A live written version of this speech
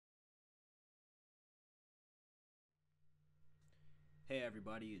Hey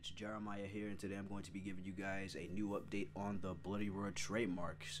everybody, it's Jeremiah here, and today I'm going to be giving you guys a new update on the Bloody Roar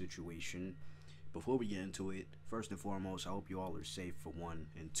trademark situation. Before we get into it, first and foremost, I hope you all are safe for one,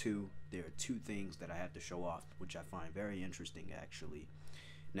 and two, there are two things that I have to show off, which I find very interesting actually.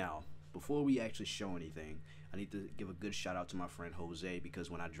 Now, before we actually show anything, I need to give a good shout out to my friend Jose,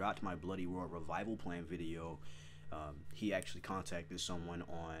 because when I dropped my Bloody Roar revival plan video, he actually contacted someone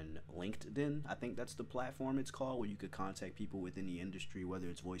on LinkedIn. I think that's the platform it's called, where you could contact people within the industry, whether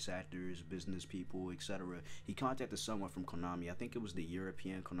it's voice actors, business people, etc. He contacted someone from Konami. I think it was the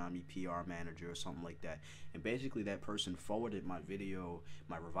European Konami PR Manager or something like that. And basically that person forwarded my video,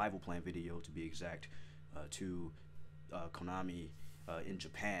 my revival plan video to be exact, to Konami in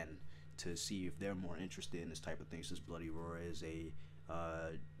Japan to see if they're more interested in this type of thing, since Bloody Roar is a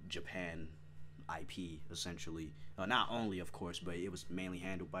Japan IP essentially. Not only of course, but it was mainly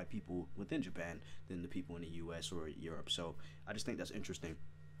handled by people within Japan than the people in the US or Europe. So I just think that's interesting.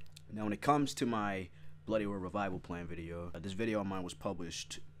 Now when it comes to my Bloody Roar revival plan video, this video of mine was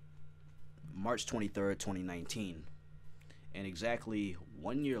published March 23rd 2019, and exactly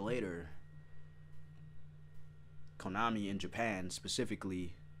 1 year later Konami in Japan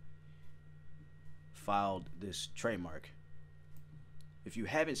specifically filed this trademark. If you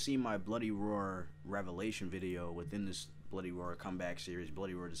haven't seen my Bloody Roar Revelation video within this Bloody Roar Comeback series,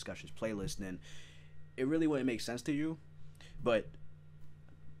 Bloody Roar Discussions playlist, then it really wouldn't make sense to you. But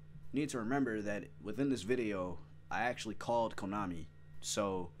you need to remember that within this video, I actually called Konami.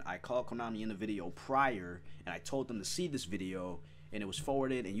 So I called Konami in the video prior, and I told them to see this video, and it was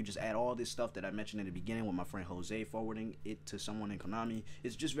forwarded, and you just add all this stuff that I mentioned in the beginning with my friend Jose forwarding it to someone in Konami.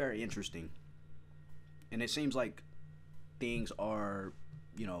 It's just very interesting. And it seems like things are,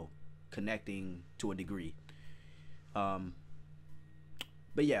 you know, connecting to a degree. But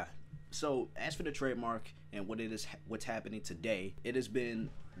yeah, so as for the trademark and what's happening today, it has been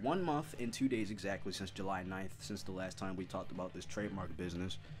 1 month and 2 days exactly since July 9th, since the last time we talked about this trademark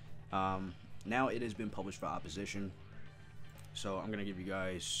business. Now it has been published for opposition, so I'm gonna give you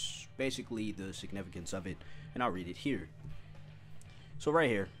guys basically the significance of it, and I'll read it here. So right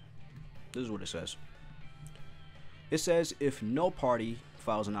here, this is what it says. It says, if no party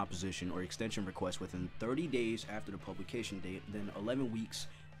files an opposition or extension request within 30 days after the publication date, then 11 weeks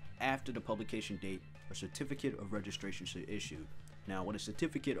after the publication date, a certificate of registration should issue. Now, what a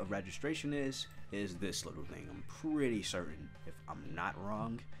certificate of registration is this little thing. I'm pretty certain, if I'm not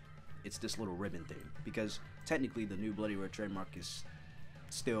wrong, it's this little ribbon thing, because technically the new Bloody Roar trademark is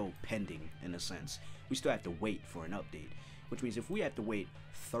still pending in a sense. We still have to wait for an update, which means if we have to wait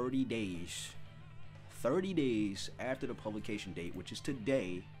 30 days after the publication date, which is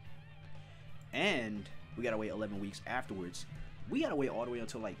today, and we gotta wait 11 weeks afterwards, we gotta wait all the way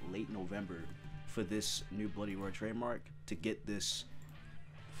until like late November for this new Bloody Roar trademark to get this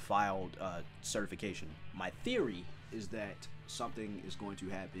filed certification. My theory is that something is going to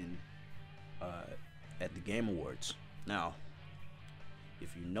happen at the Game Awards. Now,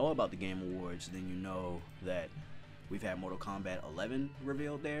 if you know about the Game Awards, then you know that we've had Mortal Kombat 11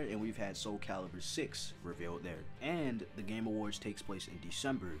 revealed there, and we've had Soul Calibur 6 revealed there. And the Game Awards takes place in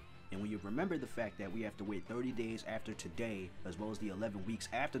December. And when you remember the fact that we have to wait 30 days after today, as well as the 11 weeks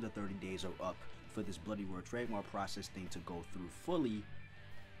after the 30 days are up for this Bloody Roar trademark process thing to go through fully,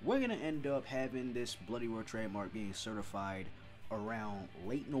 we're gonna end up having this Bloody Roar trademark being certified around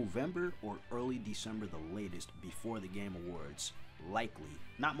late November or early December, the latest, before the Game Awards. Likely.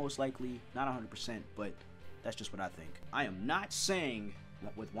 Not most likely, not 100%, but that's just what I think. I am not saying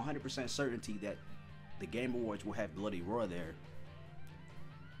with 100% certainty that the Game Awards will have Bloody Roar there,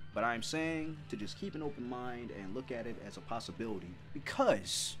 but I'm saying to just keep an open mind and look at it as a possibility,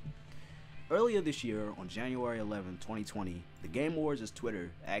 because earlier this year on January 11, 2020, the Game Awards'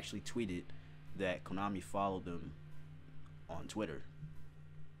 Twitter actually tweeted that Konami followed them on Twitter.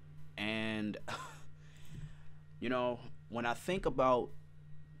 And you know, when I think about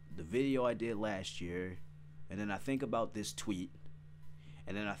the video I did last year, and then I think about this tweet,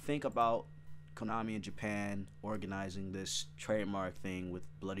 and then I think about Konami in Japan organizing this trademark thing with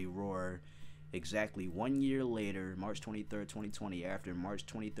Bloody Roar exactly 1 year later, March 23rd, 2020, after March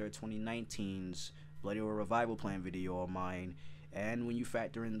 23rd, 2019's Bloody Roar revival plan video of mine, and when you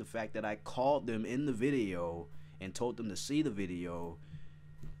factor in the fact that I called them in the video and told them to see the video,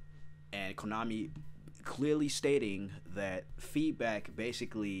 and Konami clearly stating that feedback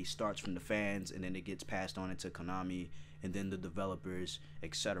basically starts from the fans and then it gets passed on into Konami and then the developers,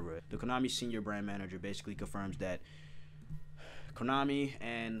 etc. The Konami senior brand manager basically confirms that Konami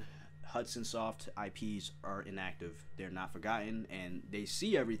and Hudson Soft IPs are inactive. They're not forgotten, and they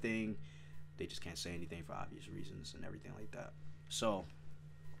see everything. They just can't say anything for obvious reasons and everything like that. So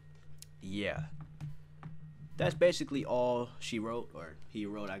yeah, that's basically all she wrote, or he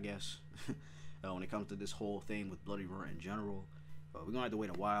wrote, I guess. When it comes to this whole thing with Bloody Roar in general. But we're gonna have to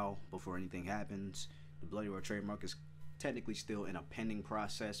wait a while before anything happens. The Bloody Roar trademark is technically still in a pending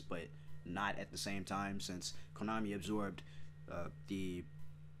process, but not at the same time, since Konami absorbed the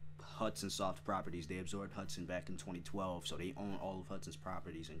Hudson soft properties. They absorbed Hudson back in 2012, so they own all of Hudson's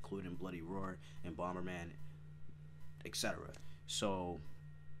properties, including Bloody Roar and Bomberman, etc. So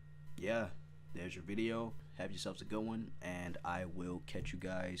yeah, there's your video. Have yourselves a good one, and I will catch you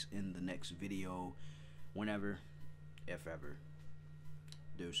guys in the next video, whenever, if ever.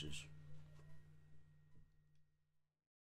 Deuces.